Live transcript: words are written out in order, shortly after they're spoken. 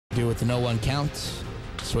with the 0-1 count.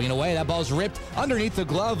 Swinging away, that ball's ripped underneath the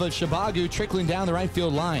glove of Shabagu, trickling down the right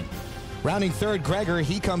field line. Rounding third, Gregor,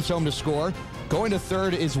 he comes home to score. Going to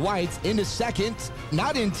third is White. Into second,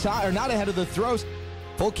 not in time, or not ahead of the throws.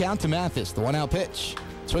 Full count to Mathis, the 1-out pitch.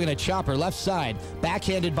 Swinging a chopper, left side,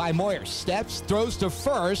 backhanded by Moyer. Steps, throws to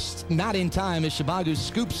first, not in time as Shabagu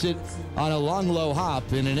scoops it on a long, low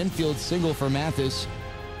hop in an infield single for Mathis.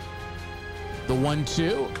 The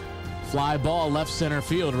 1-2, fly ball left center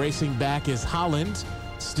field. Racing back is Holland.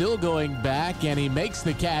 Still going back, and he makes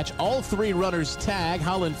the catch. All three runners tag.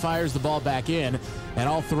 Holland fires the ball back in, and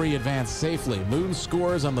all three advance safely. Loons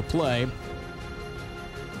scores on the play.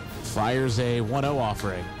 Fires a 1-0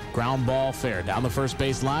 offering. Ground ball fair down the first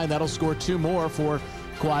base line. That'll score two more for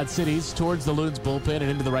Quad Cities towards the Loons bullpen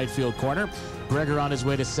and into the right field corner. Gregor on his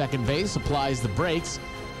way to second base applies the brakes.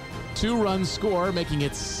 2-run score, making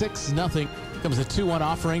it 6-0. Comes a 2-1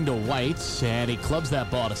 offering to White, and he clubs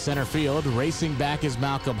that ball to center field. Racing back is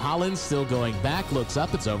Malcolm Holland, still going back, looks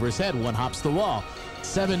up, it's over his head, one hops the wall.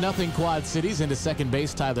 7-0 Quad Cities. Into second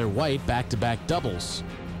base, Tyler White, back-to-back doubles.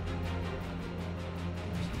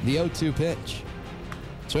 The 0-2 pitch.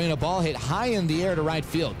 Swinging a ball hit high in the air to right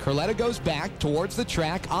field. Carletta goes back towards the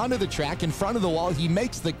track, onto the track, in front of the wall. He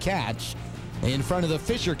makes the catch in front of the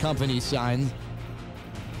Fisher Company sign.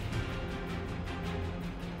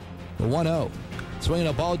 The 1-0. Swinging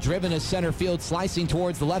a ball driven to center field, slicing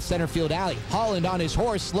towards the left center field alley. Holland on his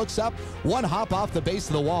horse, looks up, one hop off the base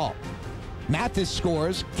of the wall. Mathis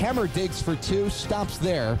scores. Kemmer digs for two, stops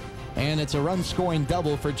there, and it's a run-scoring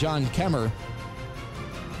double for John Kemmer.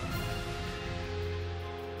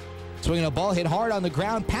 Swinging a ball hit hard on the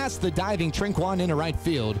ground, past the diving Trinquan into right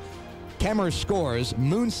field. Kemmer scores.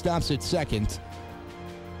 Moon stops at second.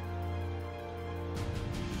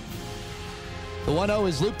 The 1-0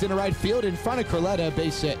 is looped into right field in front of Carletta,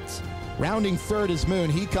 base hit. Rounding third is Moon.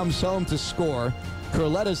 He comes home to score.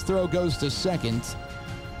 Carletta's throw goes to second.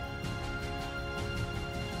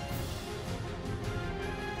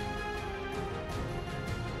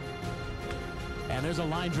 And there's a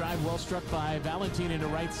line drive well struck by Valentin into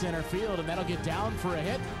right center field, and that'll get down for a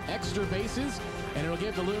hit. Extra bases, and it'll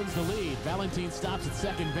give the Loons the lead. Valentin stops at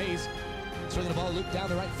second base. Swinging the ball looped down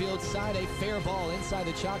the right field side. A fair ball inside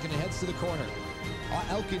the chalk, and it heads to the corner.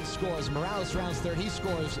 Elkins scores. Morales rounds third. He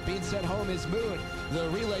scores. Being sent home is Moon. The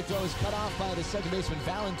relay throw is cut off by the second baseman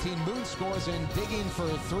Valentin. Moon scores, and digging for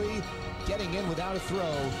a three, getting in without a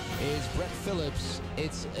throw, is Brett Phillips.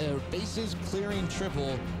 It's a bases clearing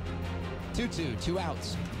triple. 2-2, 2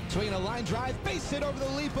 outs. Swinging a line drive, base hit over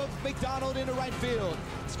the leap of McDonald into right field.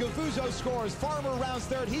 Scavuzzo scores. Farmer rounds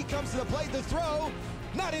third. He comes to the plate. The throw,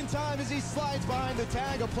 not in time as he slides behind the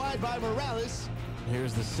tag applied by Morales.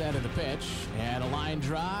 Here's the set of the pitch, and a line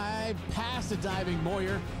drive past a diving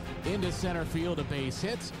Moyer into center field, a base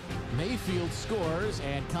hit. Mayfield scores,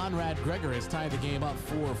 and Conrad Gregor has tied the game up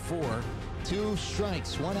 4-4. 2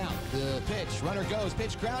 strikes, 1 out. The pitch, runner goes,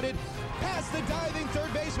 pitch grounded, past the diving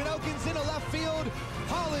third baseman Elkins into left field.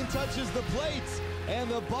 Holland touches the plate, and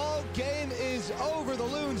the ball game is over. The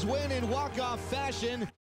Loons win in walk-off fashion.